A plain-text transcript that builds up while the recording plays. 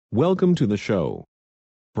Welcome to the show.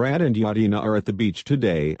 Brad and Yadina are at the beach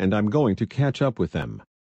today and I'm going to catch up with them.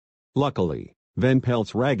 Luckily, Van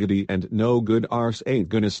Pelt's raggedy and no good arse ain't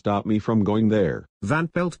gonna stop me from going there. Van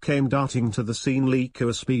Pelt came darting to the scene like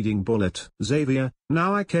a speeding bullet. Xavier,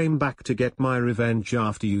 now I came back to get my revenge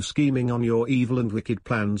after you scheming on your evil and wicked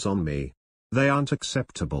plans on me. They aren't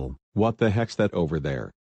acceptable. What the heck's that over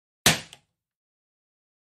there?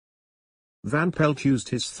 Van Pelt used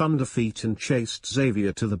his thunder feet and chased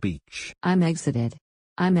Xavier to the beach. I'm exited.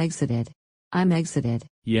 Yeah.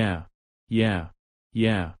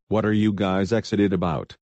 What are you guys excited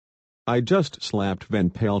about? I just slapped Van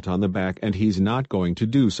Pelt on the back and he's not going to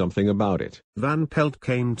do something about it. Van Pelt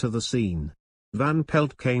came to the scene. Van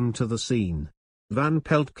Pelt came to the scene. Van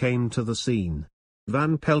Pelt came to the scene.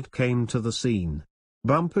 Van Pelt came to the scene.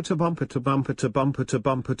 Bumper to bumper to bumper to bumper to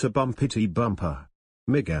bumper to bumpity bumper.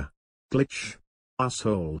 Migger. Glitch.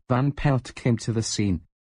 Asshole. Van Pelt came to the scene.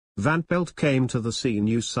 Van Pelt came to the scene,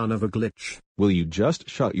 you son of a glitch. Will you just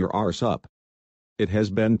shut your arse up? It has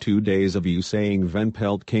been 2 days of you saying Van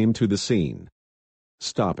Pelt came to the scene.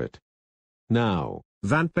 Stop it. Now.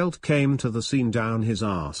 Van Pelt came to the scene down his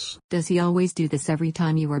arse. Does he always do this every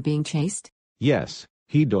time you are being chased? Yes,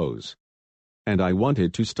 he does. And I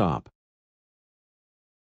wanted to stop.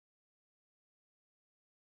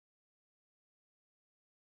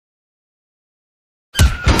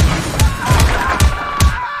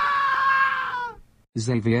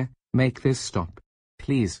 Xavier, make this stop.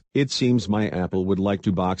 Please. It seems my apple would like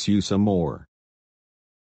to box you some more.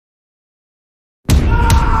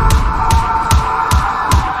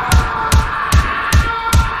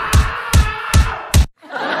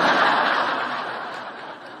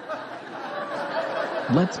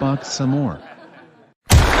 Let's box some more.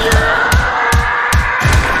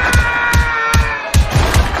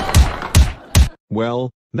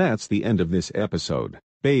 Well, that's the end of this episode,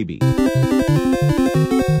 baby.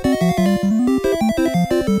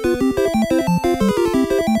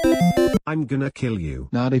 I'm gonna kill you.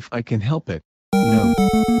 Not if I can help it. No.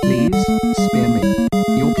 Please, spare me.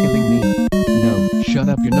 You're killing me. No. Shut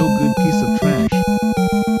up, you're no good piece of trash.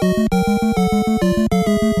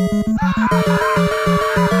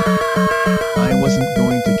 I wasn't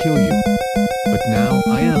going to kill you. But now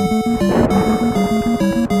I am.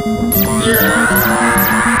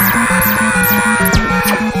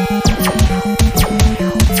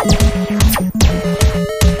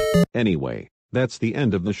 Anyway, that's the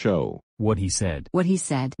end of the show. What he said.